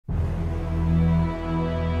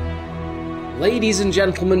Ladies and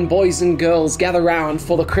gentlemen, boys and girls, gather round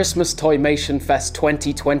for the Xmas Toymation Fest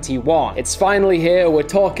 2021. It's finally here, we're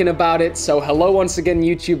talking about it, so hello once again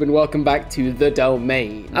YouTube and welcome back to The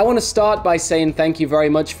Domain. I want to start by saying thank you very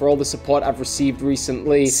much for all the support I've received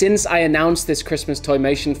recently. Since I announced this Xmas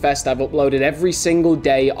Toymation Fest, I've uploaded every single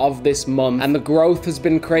day of this month, and the growth has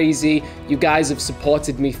been crazy. You guys have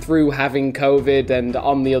supported me through having COVID and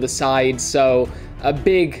on the other side, so a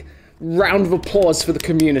big round of applause for the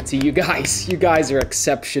community. You guys are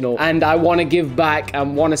exceptional, and I want to give back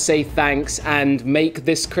and want to say thanks and make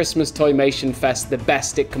this Xmas Toymation Fest the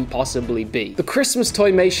best it can possibly be. The Xmas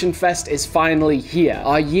Toymation Fest is finally here,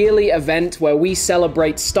 our yearly event where we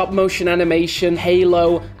celebrate stop motion animation,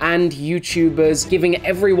 Halo, and YouTubers, giving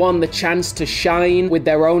everyone the chance to shine with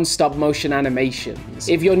their own stop motion animations.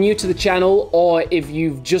 If you're new to the channel or if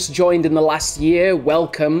you've just joined in the last year,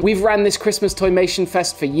 welcome. We've ran this Xmas Toymation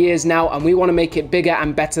Fest for years now, and we want to make it bigger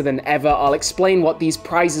and better than ever. I'll explain what these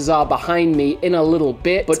prizes are behind me in a little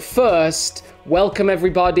bit, but first, welcome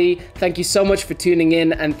everybody. Thank you so much for tuning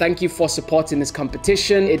in, and thank you for supporting this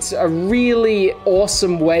competition. It's a really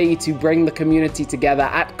awesome way to bring the community together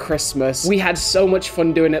at Christmas. We had so much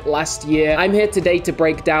fun doing it last year. I'm here today to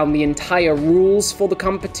break down the entire rules for the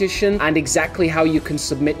competition and exactly how you can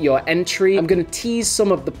submit your entry. I'm going to tease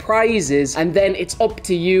some of the prizes, and then it's up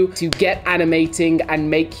to you to get animating and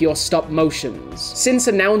make your stop motions. Since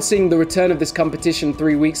announcing the return of this competition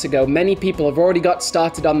 3 weeks ago, many people have already got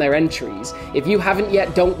started on their entries. If you haven't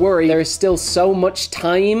yet, don't worry, there is still so much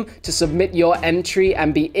time to submit your entry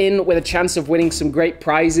and be in with a chance of winning some great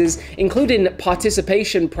prizes, including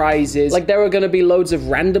participation prizes. Like, there are going to be loads of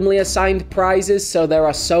randomly assigned prizes, so there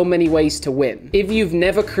are so many ways to win. If you've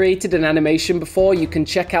never created an animation before, you can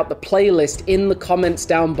check out the playlist in the comments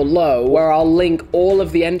down below, where I'll link all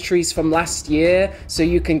of the entries from last year, so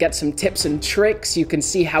you can get some tips and tricks, you can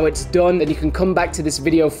see how it's done, and you can come back to this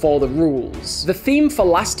video for the rules. The theme for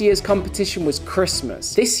last year's competition was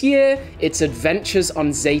Christmas. This year, it's adventures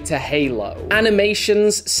on Zeta Halo.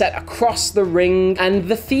 Animations set across the ring, and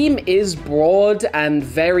the theme is broad and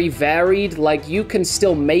very varied. Like, you can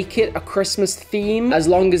still make it a Christmas theme as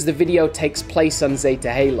long as the video takes place on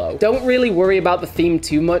Zeta Halo. Don't really worry about the theme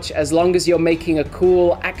too much, as long as you're making a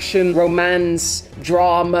cool action, romance,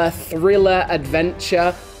 drama, thriller,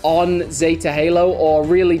 adventure on Zeta Halo, or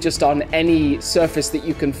really just on any surface that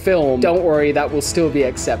you can film. Don't worry, that will still be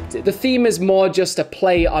accepted. The theme is more just a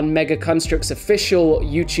play on Mega Construct's official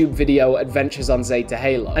YouTube video, Adventures on Zeta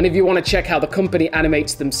Halo. And if you want to check how the company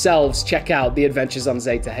animates themselves, check out the Adventures on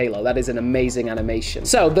Zeta Halo. That is an amazing animation.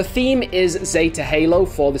 So the theme is Zeta Halo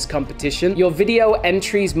for this competition. Your video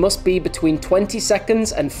entries must be between 20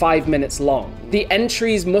 seconds and 5 minutes long. The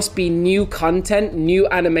entries must be new content, new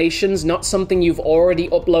animations, not something you've already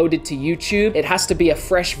uploaded to YouTube. It has to be a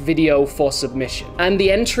fresh video for submission. And the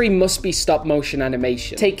entry must be stop motion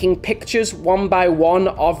animation, taking pictures one by one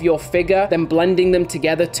of your figure, then blending them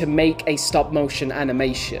together to make a stop motion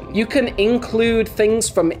animation. You can include things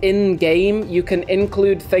from in-game, you can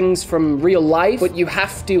include things from real life, but you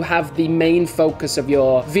have to have the main focus of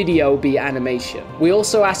your video be animation. We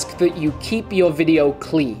also ask that you keep your video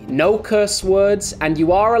clean, no curse words, and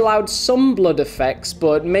you are allowed some blood effects,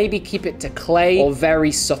 but maybe keep it to clay or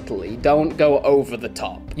very subtly. Don't go over the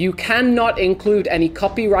top. You cannot include any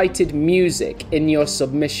copyrighted music in your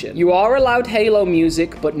submission. You are allowed Halo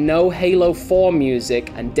music, but no Halo 4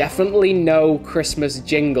 music, and definitely no Christmas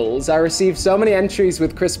jingles. I received so many entries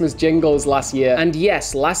with Christmas jingles last year, and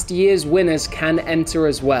yes, last year's winners can enter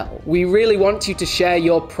as well. We really want you to share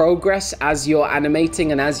your progress as you're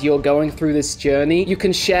animating and as you're going through this journey. You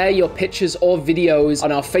can share your pictures or videos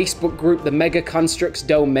on our Facebook group, the Mega Constructs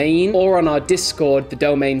Domain, or on our Discord, the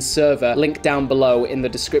Domain server, linked down below in the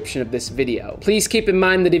description of this video. Please keep in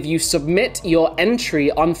mind that if you submit your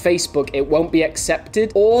entry on Facebook, it won't be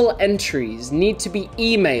accepted. All entries need to be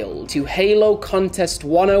emailed to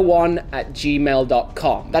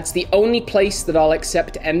halocontest101@gmail.com. That's the only place that I'll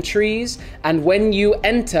accept entries, and when you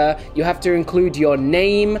enter, you have to include your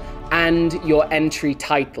name and your entry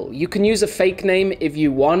title. You can use a fake name if you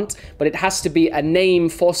want, but it has to be a name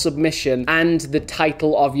for submission and the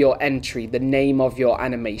title of your entry, the name of your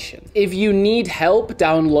animation. If you need help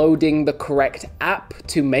downloading the correct app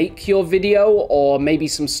to make your video, or maybe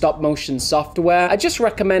some stop motion software, I just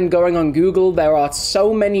recommend going on Google. There are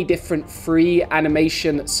so many different free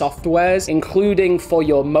animation softwares, including for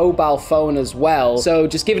your mobile phone as well. So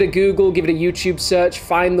just give it a Google, give it a YouTube search,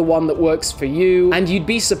 find the one that works for you, and you'd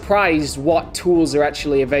be surprised what tools are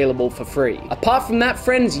actually available for free. Apart from that,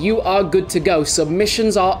 friends, you are good to go.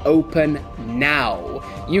 Submissions are open now.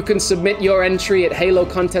 You can submit your entry at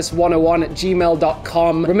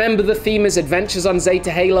halocontest101@gmail.com. Remember, the theme is Adventures on Zeta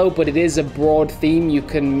Halo, but it is a broad theme. You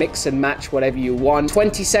can mix and match whatever you want.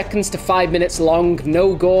 20 seconds to 5 minutes long,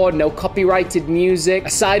 no gore, no copyrighted music.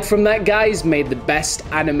 Aside from that, guys, may the best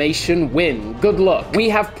animation win. Good luck. We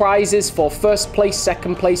have prizes for first place,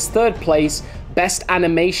 second place, third place, best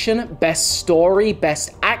animation, best story,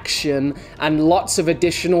 best action, and lots of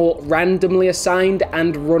additional randomly assigned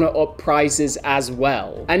and runner-up prizes as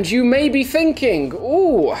well. And you may be thinking,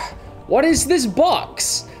 ooh, what is this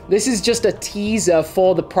box? This is just a teaser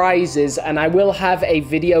for the prizes, and I will have a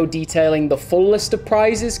video detailing the full list of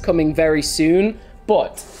prizes coming very soon,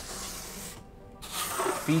 but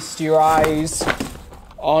feast your eyes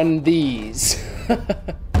on these.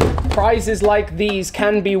 Prizes like these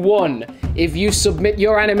can be won if you submit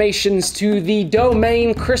your animations to the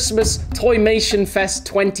domain Xmas Toymation Fest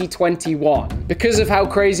 2021. Because of how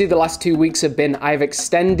crazy the last 2 weeks have been, I've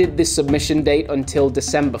extended the submission date until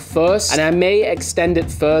December 1st, and I may extend it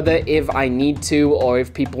further if I need to or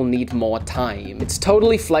if people need more time. It's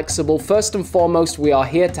totally flexible. First and foremost, we are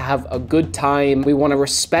here to have a good time. We want to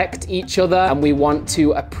respect each other, and we want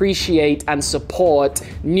to appreciate and support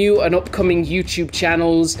new and upcoming YouTube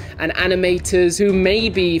channels and animators who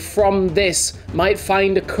maybe from this might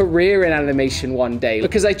find a career in animation one day,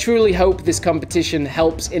 because I truly hope this competition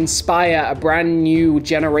helps inspire a brand new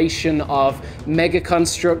generation of mega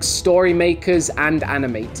constructs, story makers, and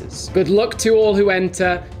animators. Good luck to all who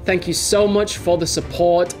enter. Thank you so much for the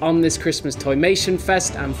support on this Xmas Toymation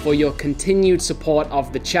Fest and for your continued support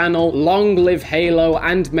of the channel. Long live Halo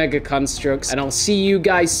and Mega Constructs, and I'll see you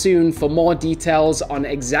guys soon for more details on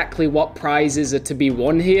exactly what prizes are to be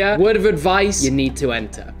won here. Word of advice, you need to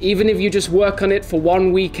enter. Even if you just work on it for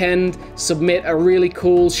one weekend, submit a really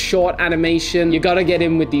cool short animation, you gotta get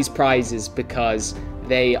in with these prizes because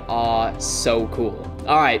they are so cool.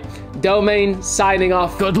 All right, Domain signing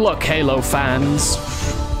off. Good luck, Halo fans.